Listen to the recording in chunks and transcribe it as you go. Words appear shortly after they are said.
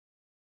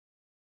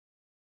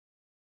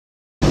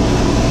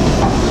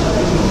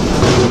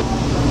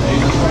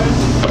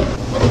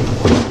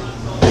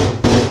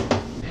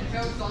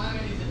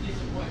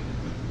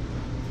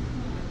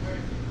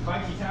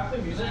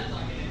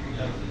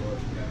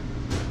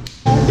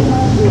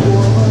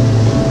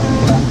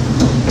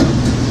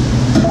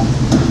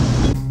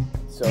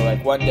So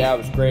like one day I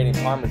was grating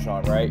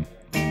Parmesan, right?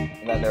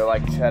 And then they're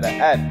like, cheddar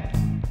Ed.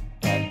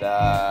 And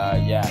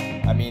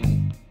yeah, I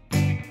mean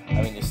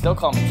they still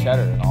call me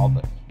cheddar and all,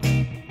 but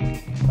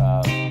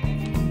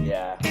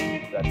yeah,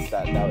 that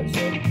was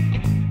it.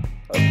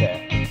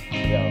 Okay,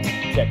 yo,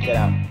 check it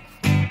out.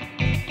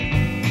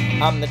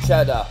 I'm the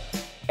cheddar,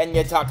 and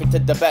you're talking to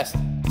the best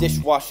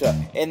dishwasher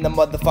in the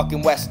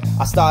motherfucking West.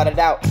 I started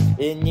out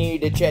in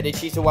need of cheddar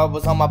cheese, so I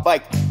was on my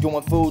bike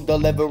doing food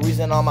deliveries,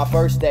 and on my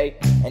first day,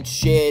 and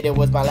shit, it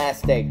was my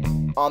last day,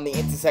 on the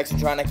intersection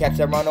trying to catch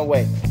that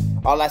runaway.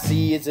 All I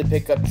see is a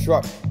pickup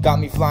truck, got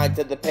me flying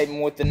to the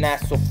pavement with the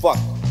ass, so fuck.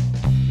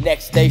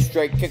 Next day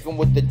straight kicking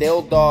with the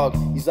dill dog.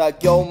 He's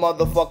like, yo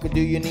motherfucker, do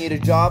you need a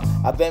job?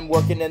 I've been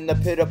working in the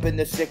pit up in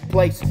the sick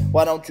place.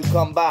 Why don't you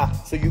come by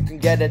so you can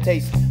get a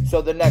taste?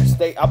 So the next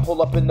day I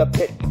pull up in the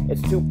pit.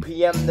 It's 2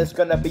 p.m. This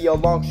gonna be a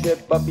long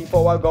shift. But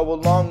before I go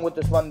along with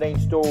this mundane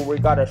story, we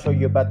gotta show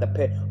you about the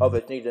pit of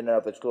its needs and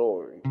of its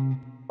glory.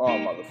 Oh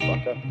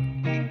motherfucker.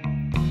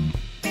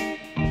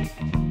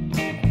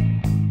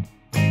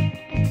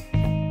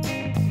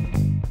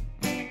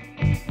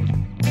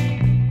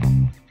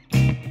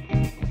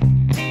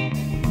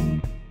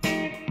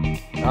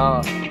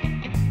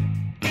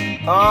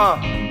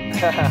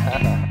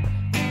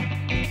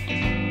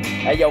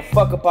 Hey yo,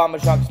 fuck a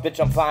Parmesan, cause bitch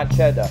I'm fine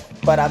cheddar.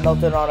 But I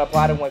melted on a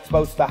platter when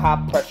exposed to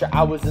high pressure.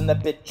 I was in the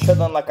pit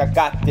chillin' like I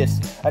got this,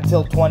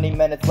 until 20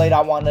 minutes later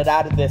I wanted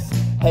out of this.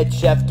 Head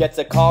chef gets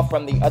a call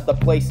from the other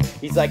place.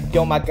 He's like,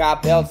 yo my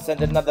god, Bell,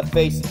 send another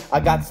face. I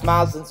got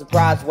smiles and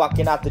surprise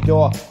walking out the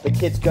door. The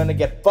kid's gonna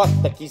get fucked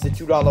like he's a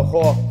 $2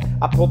 whore.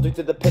 I pulled through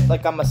to the pit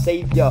like I'm a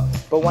savior,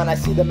 but when I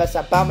see the mess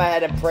I bow my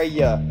head and pray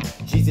ya.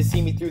 Jesus,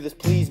 see me through this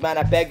please man,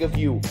 I beg of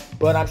you.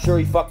 But I'm sure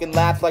he fucking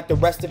laughed like the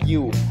rest of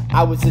you.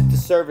 I was at the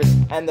service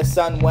and the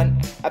sun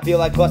went. I feel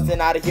like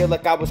busting out of here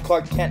like I was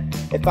Clark Kent.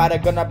 If I'd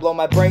have gonna blow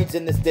my brains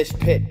in this dish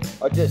pit,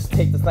 or just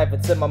take this knife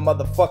and slit my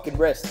motherfucking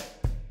wrist.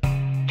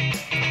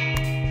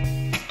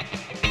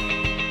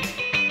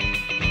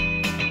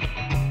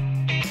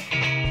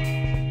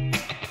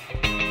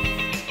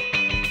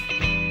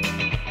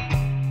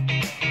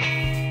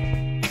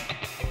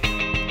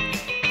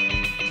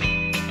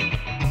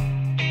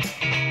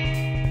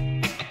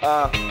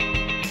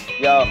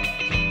 Yo,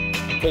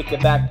 take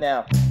it back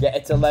now. Yeah,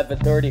 it's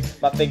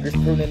 11:30. My fingers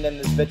pruning in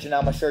this bitch and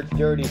now my shirt's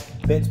dirty.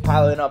 Bins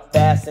piling up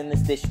fast in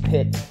this dish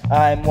pit.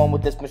 I am one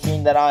with this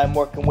machine that I am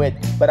working with,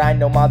 but I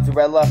know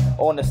mozzarella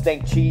on the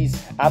stank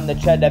cheese. I'm the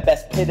cheddar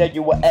best pitter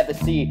you will ever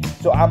see.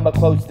 So I'ma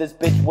close this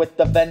bitch with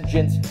the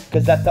vengeance,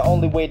 cause that's the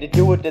only way to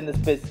do it in this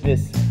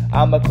business.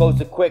 I'ma close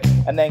it quick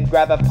and then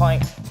grab a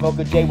pint, smoke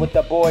a J with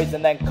the boys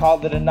and then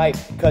call it a night,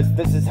 cause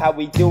this is how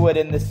we do it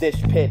in this dish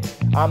pit.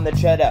 I'm the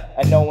cheddar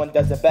and no one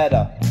does it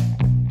better.